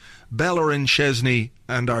English. Bellerin, Chesney,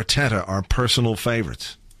 and Arteta are personal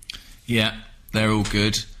favourites. Yeah, they're all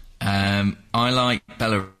good. I like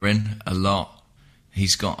Bellerin a lot.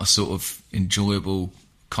 He's got a sort of enjoyable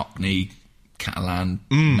Cockney, Catalan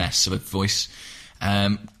mess of a voice.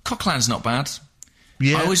 Coquelin's not bad.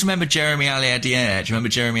 Yeah. I always remember Jeremy Alliadier. Do you remember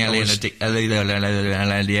Jeremy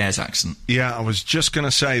Alliadier's accent? Yeah, I was just going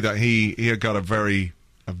to say that he had got a very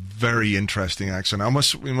interesting accent.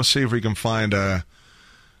 We must see if we can find a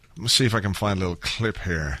little clip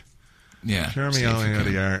here. Yeah, Jeremy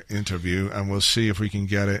Alliadier interview, and we'll see if we can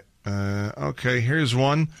get it. Okay, here's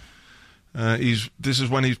one. This is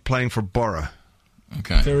when he's playing for Borough.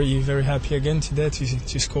 Okay. Very, very happy again today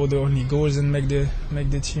to score the only goals and make the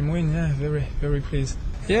team win. Yeah, very, very pleased.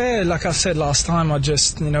 Yeah, like I said last time, I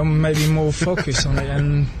just maybe more focus on it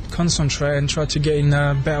and concentrate and try to get in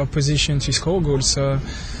a better position to score goals. So,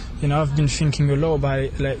 I've been thinking a lot about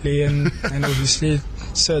it lately, and obviously,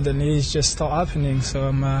 suddenly it's just start happening. So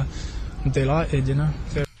I'm delighted,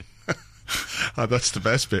 Oh, that's the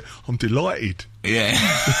best bit. I'm delighted. Yeah.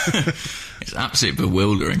 It's absolutely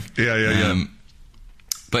bewildering. Yeah.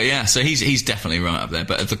 But yeah, so he's definitely right up there.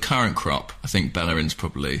 But of the current crop, I think Bellerin's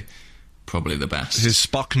probably the best. His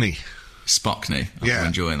Spockney. I'm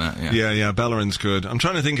enjoying that. Yeah. Bellerin's good. I'm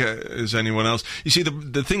trying to think, is anyone else? You see,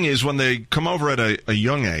 the thing is, when they come over at a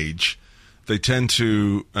young age, they tend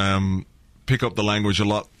to pick up the language a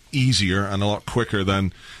lot easier and a lot quicker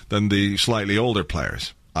than the slightly older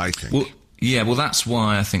players, I think. Well, that's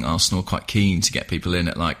why I think Arsenal are quite keen to get people in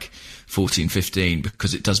at like 14, 15,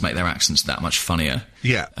 because it does make their accents that much funnier.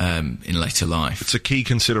 Yeah. In later life. It's a key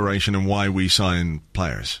consideration in why we sign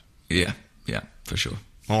players. Yeah, for sure.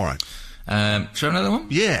 All right. Shall I have another one?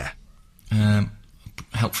 Yeah.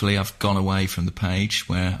 Hopefully I've gone away from the page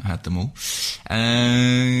where I had them all.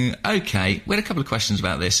 Okay, we had a couple of questions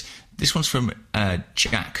about this. This one's from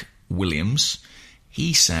Jack Williams.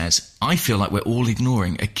 He says, I feel like we're all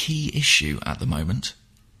ignoring a key issue at the moment.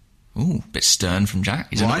 Ooh, bit stern from Jack.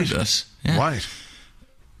 He's annoyed with us. Yeah. Right.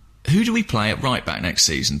 Who do we play at right back next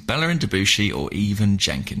season? Bellerin, Debuchy, or even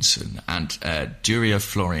Jenkinson? And Durio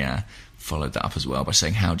Florian followed that up as well by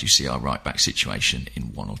saying, how do you see our right back situation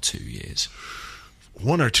in 1 or 2 years?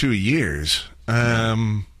 1 or 2 years?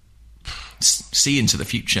 See into the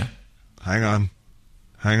future. Hang on.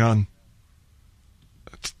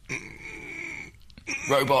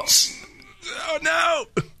 Robots. Oh, no!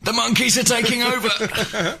 The monkeys are taking over.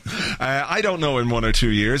 I don't know in 1 or 2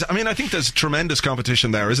 years. I mean, I think there's tremendous competition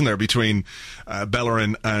there, isn't there, between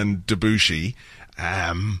Bellerin and Debuchy.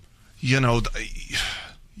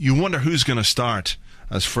 You wonder who's going to start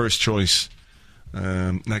as first choice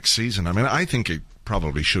next season. I mean, I think it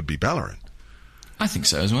probably should be Bellerin. I think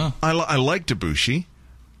so as well. I like Debuchy,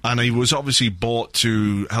 and he was obviously bought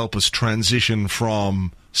to help us transition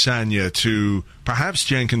from Sanya to perhaps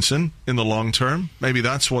Jenkinson in the long term. Maybe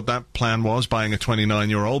that's what that plan was, buying a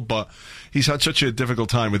 29-year-old, but he's had such a difficult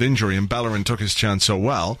time with injury, and Bellerin took his chance so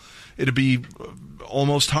well, it'd be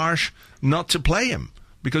almost harsh not to play him,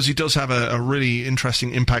 because he does have a really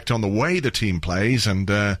interesting impact on the way the team plays, and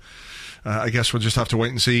I guess we'll just have to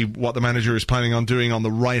wait and see what the manager is planning on doing on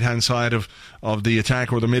the right-hand side of the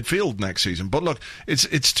attack or the midfield next season. But look,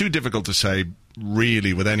 it's too difficult to say,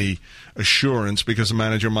 really, with any assurance, because the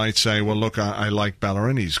manager might say, well, look, I like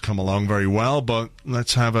Bellerin, he's come along very well, but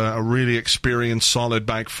let's have a really experienced, solid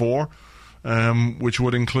back four, which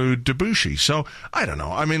would include Debuchy. So, I don't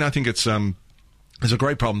know. I mean, I think it's a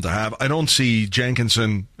great problem to have. I don't see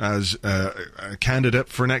Jenkinson as a candidate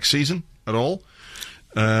for next season at all.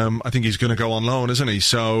 I think he's going to go on loan, isn't he?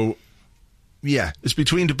 So, yeah, it's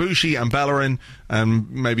between Debuchy and Bellerin,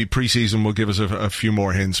 and maybe pre-season will give us a few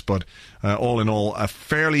more hints, but all in all, a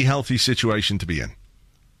fairly healthy situation to be in.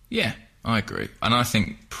 Yeah, I agree. And I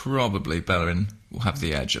think probably Bellerin will have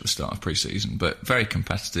the edge at the start of pre-season, but very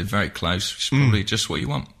competitive, very close, which is probably just what you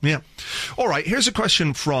want. Yeah. All right, here's a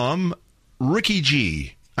question from Ricky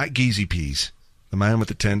G at Geezy Peas, the man with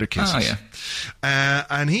the tender kisses. Oh, yeah.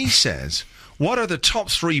 And he says, what are the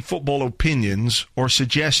top 3 football opinions or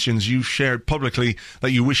suggestions you've shared publicly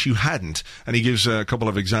that you wish you hadn't? And he gives a couple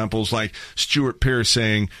of examples, like Stuart Pearce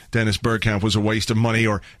saying Dennis Bergkamp was a waste of money,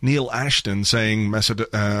 or Neil Ashton saying Mesut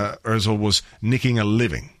Ozil was nicking a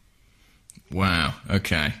living. Wow,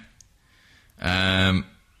 okay. There've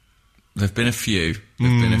been a few.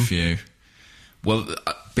 Well,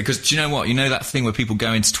 because do you know what? You know that thing where people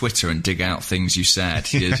go into Twitter and dig out things you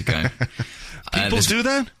said years ago? People do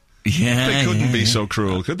that? Yeah. They couldn't be so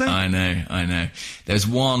cruel, could they? I know. There's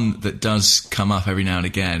one that does come up every now and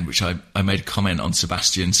again, which I made a comment on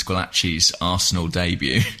Sebastian Squillaci's Arsenal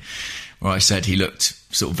debut, where I said he looked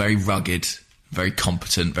sort of very rugged, very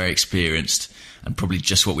competent, very experienced, and probably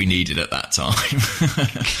just what we needed at that time.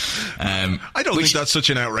 I don't think that's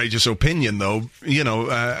such an outrageous opinion, though. You know,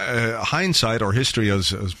 hindsight or history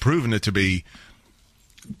has proven it to be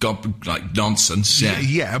like nonsense.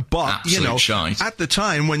 Yeah, but absolute shite. At the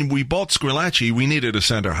time when we bought Squillaci, we needed a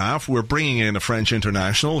centre half. We're bringing in a French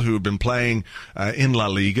international who had been playing in La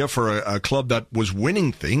Liga for a club that was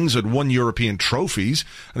winning things, had won European trophies.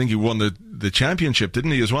 I think he won the championship,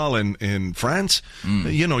 didn't he, as well in France?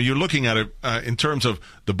 You know, you're looking at it in terms of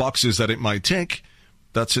the boxes that it might tick.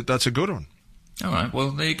 That's a good one. All right, well,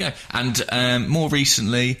 there you go. And more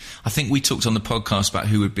recently, I think we talked on the podcast about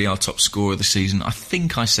who would be our top scorer of the season. I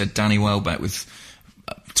think I said Danny Welbeck with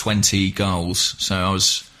 20 goals. So I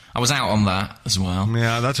was out on that as well.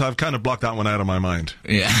 Yeah, I've kind of blocked that one out of my mind.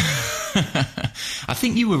 Yeah. I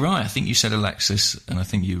think you were right. I think you said Alexis, and I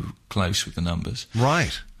think you were close with the numbers.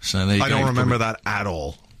 Right. So there you go. I don't remember that at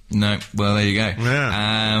all. No, well, there you go.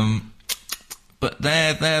 Yeah. But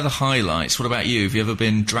they're the highlights. What about you? Have you ever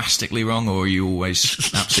been drastically wrong, or are you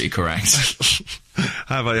always absolutely correct?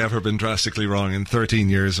 Have I ever been drastically wrong in 13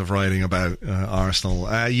 years of writing about Arsenal?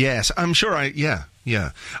 Yes, I'm sure yeah.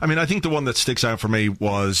 I mean, I think the one that sticks out for me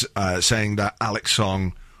was saying that Alex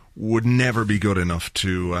Song would never be good enough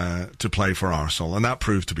to play for Arsenal, and that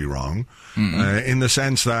proved to be wrong, in the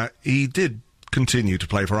sense that he did continue to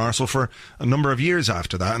play for Arsenal for a number of years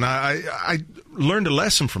after that, and I learned a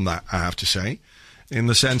lesson from that, I have to say, in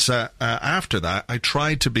the sense that after that I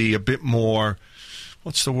tried to be a bit more,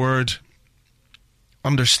 what's the word,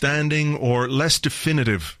 understanding or less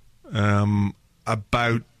definitive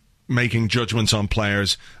about making judgments on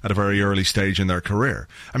players at a very early stage in their career.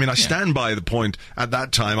 I mean, I stand by the point, at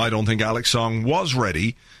that time I don't think Alex Song was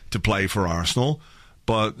ready to play for Arsenal,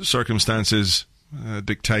 but circumstances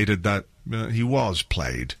dictated that he was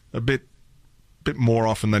played a bit more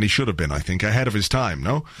often than he should have been, I think, ahead of his time,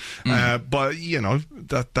 no? But, you know,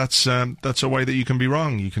 that's a way that you can be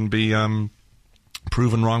wrong. You can be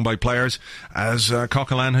proven wrong by players, as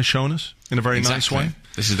Coquelin has shown us in a very nice way.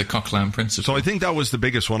 This is the Coquelin principle. So I think that was the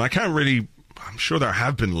biggest one. I'm sure there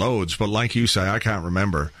have been loads, but like you say, I can't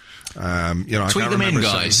remember. Tweet them in,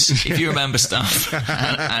 guys, if you remember stuff.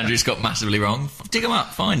 Andrew's got massively wrong. Dig them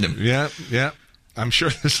up, find them. Yeah. I'm sure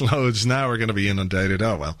there's loads now. We're going to be inundated.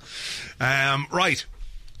 Oh, well. Right.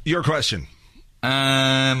 Your question.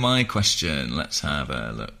 My question. Let's have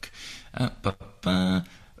a look.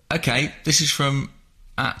 Okay. This is from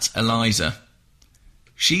at Eliza.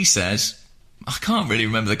 She says, I can't really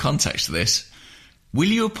remember the context of this. Will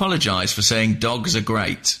you apologise for saying dogs are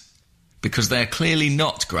great? Because they're clearly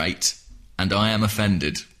not great, and I am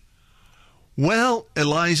offended. Well,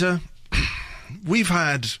 Eliza, we've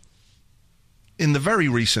had, in the very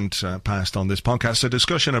recent past on this podcast, a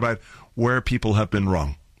discussion about where people have been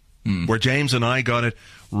wrong. Where James and I got it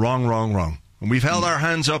wrong. And we've held our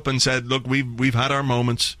hands up and said, look, we've had our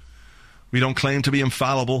moments. We don't claim to be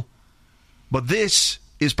infallible. But this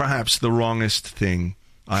is perhaps the wrongest thing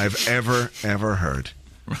I've ever heard.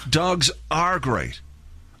 Dogs are great.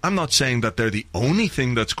 I'm not saying that they're the only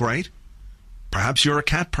thing that's great. Perhaps you're a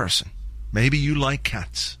cat person. Maybe you like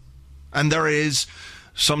cats. And there is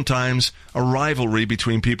sometimes a rivalry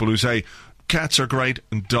between people who say cats are great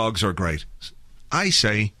and dogs are great. I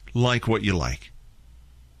say, like what you like.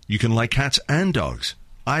 You can like cats and dogs.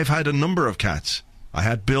 I've had a number of cats. I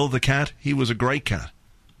had Bill the cat. He was a great cat,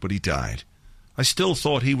 but he died. I still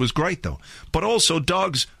thought he was great, though. But also,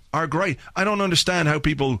 dogs are great. I don't understand how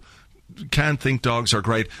people can think dogs are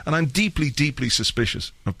great, and I'm deeply, deeply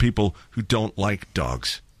suspicious of people who don't like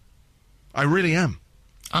dogs. I really am.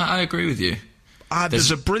 I agree with you.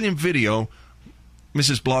 There's a brilliant video.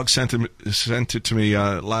 Mrs. Blogg sent it to me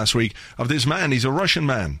last week of this man. He's a Russian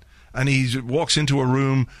man, and he walks into a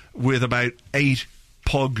room with about 8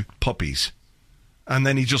 pug puppies, and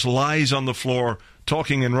then he just lies on the floor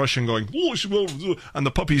talking in Russian, going, and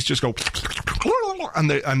the puppies just go, and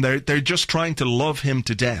they're just trying to love him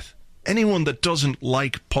to death. Anyone that doesn't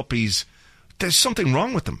like puppies, there's something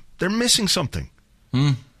wrong with them. They're missing something.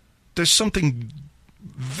 There's something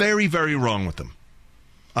very, very wrong with them.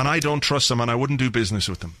 And I don't trust them, and I wouldn't do business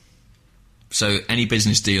with them. So any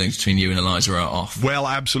business dealings between you and Eliza are off? Well,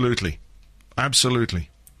 absolutely. Absolutely.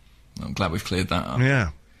 I'm glad we've cleared that up.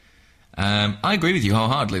 Yeah. I agree with you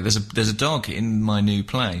wholeheartedly. There's a dog in my new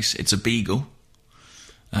place. It's a beagle.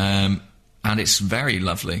 And it's very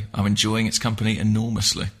lovely. I'm enjoying its company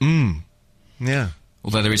enormously. Yeah.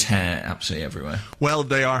 Although there is hair absolutely everywhere. Well,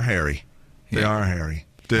 they are hairy. They are hairy.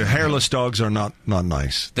 The hairless dogs are not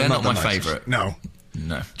nice. They're not my favourite. No.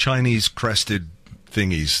 Chinese crested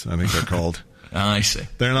thingies, I think they're called. I see.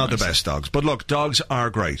 They're not the best dogs. But look, dogs are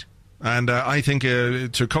great. And I think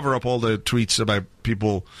to cover up all the tweets about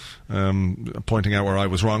people pointing out where I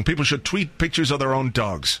was wrong, people should tweet pictures of their own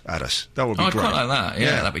dogs at us. That would be great. I'd quite like that.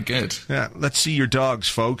 Yeah, that'd be good. Yeah, let's see your dogs,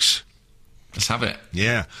 folks. Let's have it.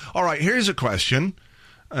 Yeah. All right, here's a question.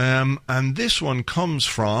 And this one comes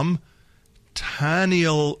from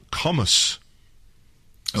Taniel Comus.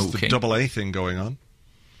 It's the double A thing going on.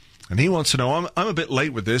 And he wants to know, I'm a bit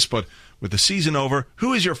late with this, but with the season over,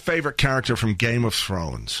 who is your favourite character from Game of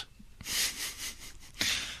Thrones?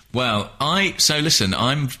 Well, listen,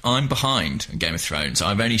 I'm behind in Game of Thrones.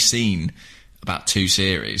 I've only seen about 2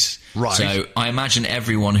 series. Right. So I imagine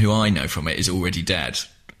everyone who I know from it is already dead.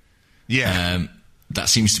 Yeah. That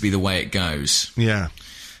seems to be the way it goes. Yeah.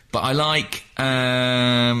 But I like...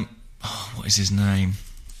 what is his name?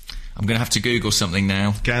 I'm going to have to Google something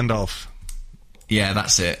now. Gandalf. Yeah,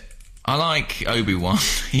 that's it. I like Obi-Wan.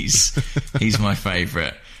 He's my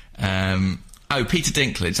favourite. Peter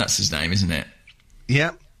Dinklage, that's his name, isn't it?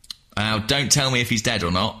 Yeah. Don't tell me if he's dead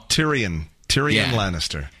or not. Tyrion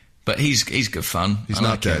Lannister. But he's good fun. He's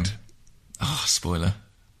not dead. Oh, spoiler.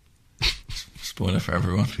 Spoiler for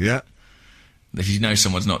everyone. Yeah. If you know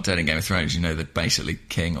someone's not dead in Game of Thrones, you know they're basically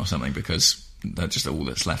king or something, because they're just all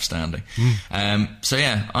that's left standing. So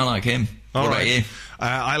yeah, I like him. What about you?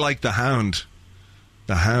 I like the Hound.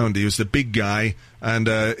 The Hound. He was the big guy, and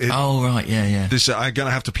yeah. This I'm going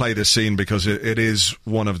to have to play this scene because it is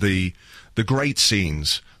one of the great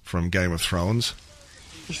scenes from Game of Thrones.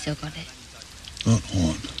 You still got it?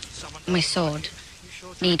 What? My sword.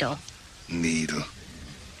 Needle. Needle.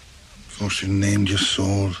 So she named your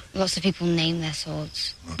sword? Lots of people name their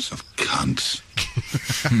swords. Lots of cunts.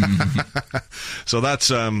 So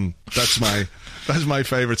that's my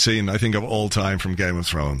favourite scene, I think, of all time from Game of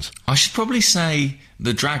Thrones. I should probably say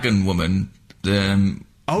the dragon woman. The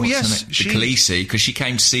Khaleesi, because she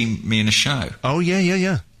came to see me in a show. Oh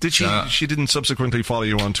yeah. Did she? She didn't subsequently follow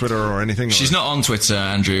you on Twitter or anything? She's not on Twitter,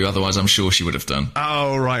 Andrew. Otherwise, I'm sure she would have done.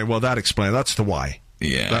 Oh right. Well, that explains. That's the why.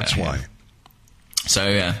 Yeah, that's why. So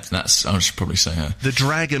yeah, I should probably say her. The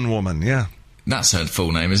Dragon Woman. Yeah. That's her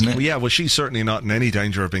full name, isn't it? Well, yeah, well, she's certainly not in any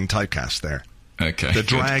danger of being typecast there. Okay. The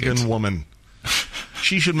Dragon Woman.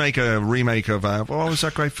 She should make a remake of, what was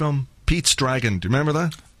that great film? Pete's Dragon. Do you remember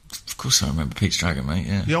that? Of course I remember Pete's Dragon, mate,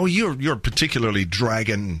 yeah. Oh, you're particularly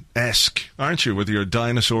dragon-esque, aren't you, with your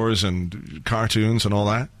dinosaurs and cartoons and all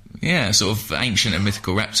that? Yeah, sort of ancient and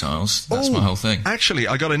mythical reptiles. That's my whole thing. Actually,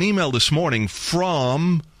 I got an email this morning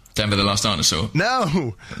from... Denver the Last Dinosaur?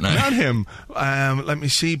 No, not him. Let me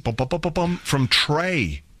see. From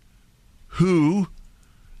Trey, who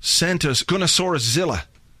sent us Gunnosaurus-zilla.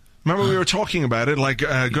 Remember we were talking about it, like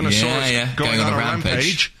Gunnosaurus going on a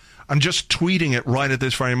rampage. I'm just tweeting it right at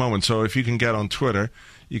this very moment, so if you can get on Twitter,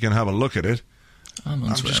 you can have a look at it. I'm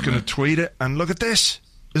just going to tweet it, and look at this.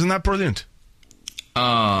 Isn't that brilliant?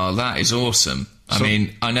 Oh, that is awesome. I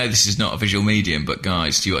mean, I know this is not a visual medium, but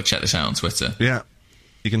guys, you got to check this out on Twitter. Yeah.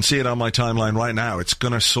 You can see it on my timeline right now. It's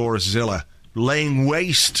Gunnosaurus-zilla, laying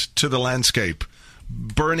waste to the landscape,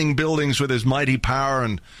 burning buildings with his mighty power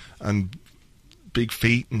and big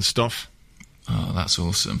feet and stuff. Oh, that's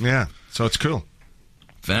awesome. Yeah, so it's cool.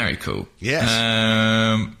 Very cool. Yes.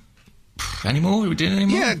 Any more? Are we doing any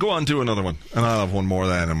more? Yeah, go on, do another one. And I'll have one more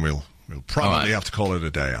then, and we'll probably have to call it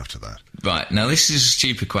a day after that. Right, now this is a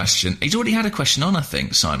stupid question. He's already had a question on, I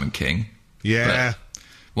think, Simon King. Yeah. But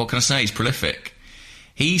what can I say? He's prolific.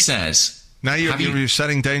 He says... Now you're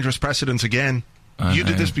setting dangerous precedents again. You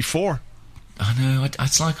did this before. I know.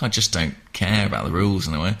 It's like I just don't care about the rules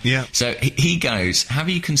in a way. Yeah. So he goes, have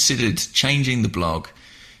you considered changing the blog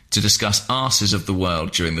to discuss arses of the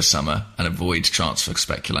world during the summer and avoid transfer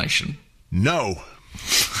speculation? No.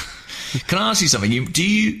 Can I ask you something?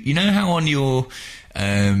 You know how on your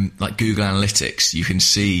like Google Analytics you can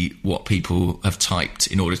see what people have typed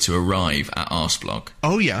in order to arrive at Arseblog?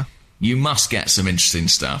 Oh yeah. You must get some interesting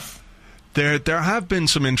stuff. There have been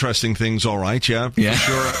some interesting things, all right, yeah. For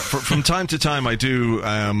sure. From time to time I do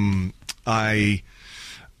I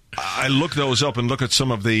look those up and look at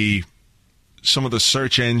some of the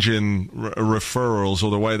search engine referrals or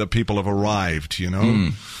the way that people have arrived, you know.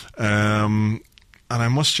 And I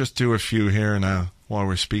must just do a few here now while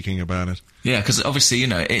we're speaking about it. Yeah, because obviously, you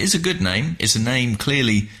know, it is a good name. It's a name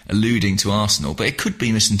clearly alluding to Arsenal, but it could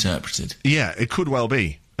be misinterpreted. Yeah, it could well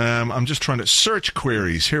be. I'm just trying to search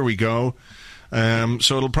queries. Here we go.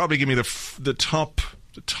 So it'll probably give me the top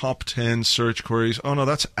 10 search queries. Oh no,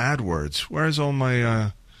 that's AdWords. Where's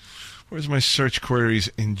my search queries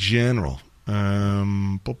in general?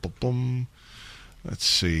 Let's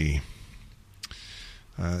see.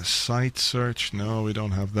 Site search. No, we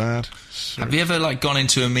don't have that. Search. Have you ever gone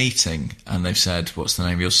into a meeting and they've said, "What's the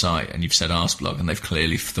name of your site?" and you've said Arseblog, and they've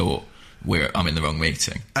clearly thought I'm in the wrong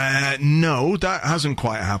meeting? No, that hasn't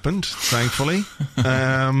quite happened, thankfully.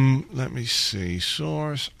 Let me see.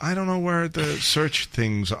 Source. I don't know where the search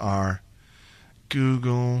things are.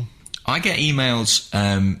 Google. I get emails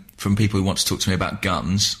from people who want to talk to me about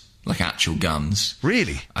guns, like actual guns.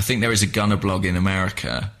 Really? I think there is a gunner blog in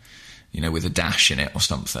America, you know, with a dash in it or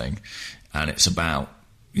something, and it's about,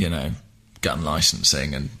 you know, gun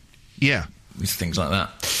licensing and things like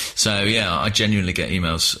that. So, yeah, I genuinely get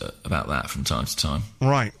emails about that from time to time.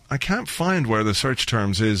 Right. I can't find where the search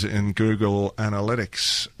terms is in Google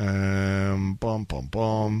Analytics.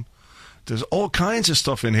 There's all kinds of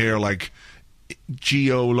stuff in here, like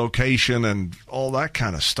geolocation and all that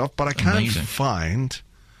kind of stuff, but I can't find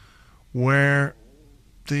where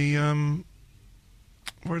the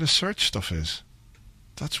search stuff is.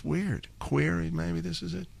 That's weird. Query, maybe this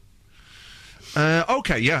is it.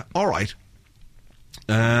 Okay, yeah, all right.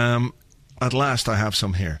 At last I have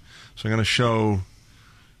some here. So I'm going to show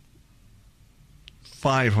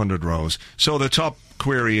 500 rows. So the top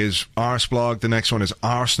query is Arseblog. The next one is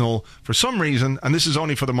Arsenal. For some reason, and this is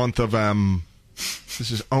only for the month of...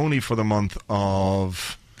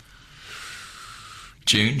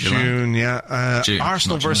 June, yeah. June,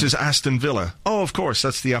 Arsenal versus Aston Villa. Oh, of course,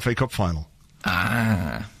 that's the FA Cup final.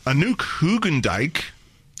 Anouk Hugendijk.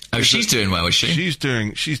 Oh, she's doing well, is she?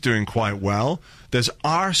 She's doing quite well. There's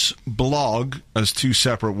Arseblog as two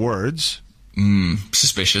separate words.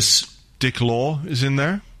 Suspicious. Dick Law is in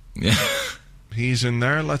there. Yeah. He's in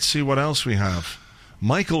there. Let's see what else we have.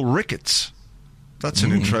 Michael Ricketts. That's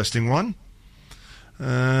an interesting one.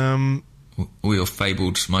 All your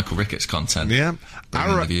fabled Michael Ricketts content. Yeah.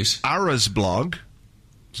 Ara's blog.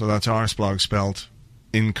 So that's Arseblog spelled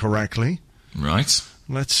incorrectly. Right.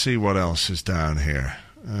 Let's see what else is down here.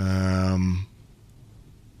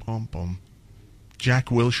 Jack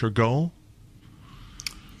Wilshere goal.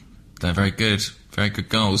 They're very good. Very good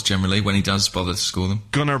goals, generally, when he does bother to score them.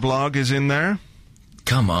 Gunner blog is in there.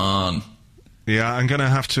 Come on. Yeah, I'm going to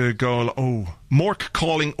have to go... Oh, Mork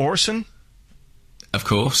calling Orson. Of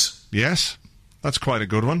course. Yes, that's quite a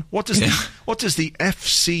good one. What does the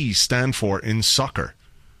FC stand for in soccer?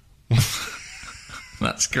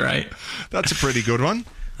 That's great. That's a pretty good one.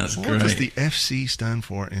 That's great. What does the FC stand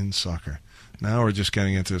for in soccer? Now we're just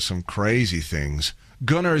getting into some crazy things.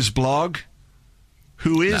 Gunner's blog.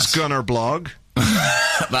 Who is Gunnar Blog?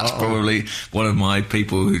 That's probably one of my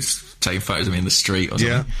people who's taking photos of me in the street or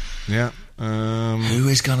something. Yeah. Who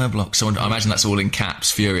is Gunnar Blog? So I imagine that's all in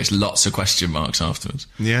caps, furious, lots of question marks afterwards.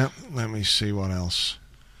 Yeah, let me see what else.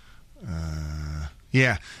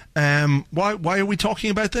 Why are we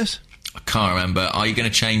talking about this? I can't remember. Are you going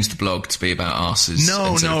to change the blog to be about arses?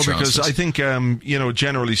 No, because I think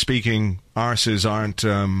generally speaking, arses aren't.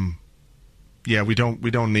 We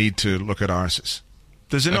don't need to look at arses.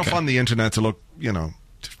 There's enough on the internet to look, to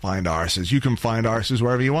find arses. You can find arses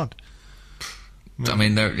wherever you want. I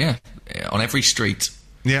mean, they're on every street.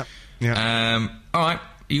 Yeah. All right,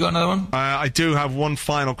 you got another one? I do have one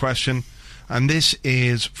final question, and this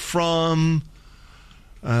is from.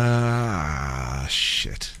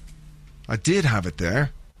 Shit. I did have it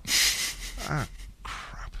there.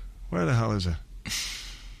 Crap. Where the hell is it?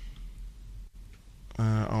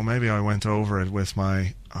 Maybe I went over it with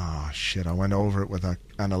my... shit. I went over it with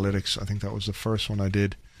analytics. I think that was the first one I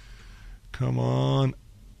did. Come on.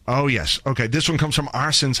 Oh, yes. Okay, this one comes from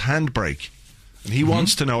Arsen's Handbrake. And he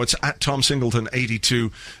wants to know, it's at Tom Singleton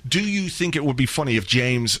 82. Do you think it would be funny if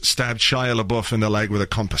James stabbed Shia LaBeouf in the leg with a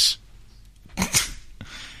compass?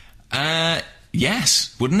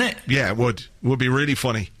 Yes, wouldn't it? Yeah, it would. It would be really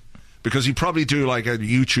funny. Because he'd probably do like a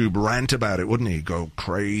YouTube rant about it, wouldn't he? Go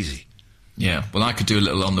crazy. Yeah, well, I could do a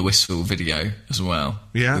little on the whistle video as well.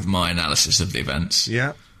 Yeah. With my analysis of the events.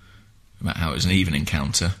 Yeah. About how it was an even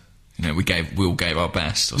encounter. We all gave our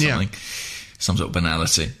best or something. Yeah. Some sort of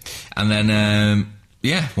banality. And then,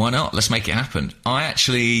 why not? Let's make it happen. I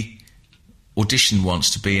actually auditioned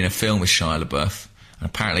once to be in a film with Shia LaBeouf. And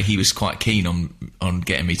apparently he was quite keen on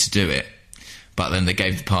getting me to do it. But then they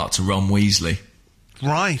gave the part to Ron Weasley.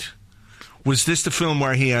 Right. Was this the film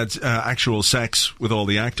where he had actual sex with all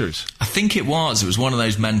the actors? I think it was. It was one of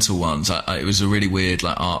those mental ones. It was a really weird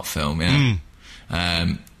art film, yeah.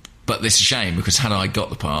 But it's a shame, because had I got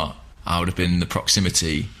the part, I would have been in the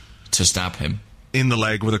proximity to stab him. In the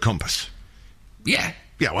leg with a compass? Yeah.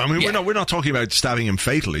 Yeah, well, I mean, we're not talking about stabbing him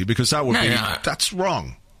fatally, because that would that's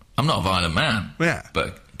wrong. I'm not a violent man. Yeah.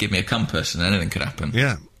 But give me a compass and anything could happen.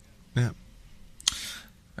 Yeah.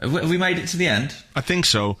 Have we made it to the end? I think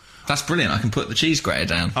so. That's brilliant. I can put the cheese grater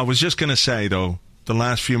down. I was just going to say, though, the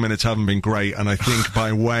last few minutes haven't been great, and I think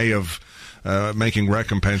by way of making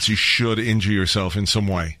recompense, you should injure yourself in some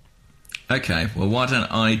way. Okay, well, why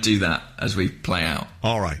don't I do that as we play out?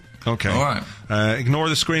 All right. Okay. All right. Ignore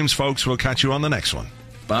the screams, folks. We'll catch you on the next one.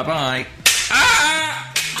 Bye-bye.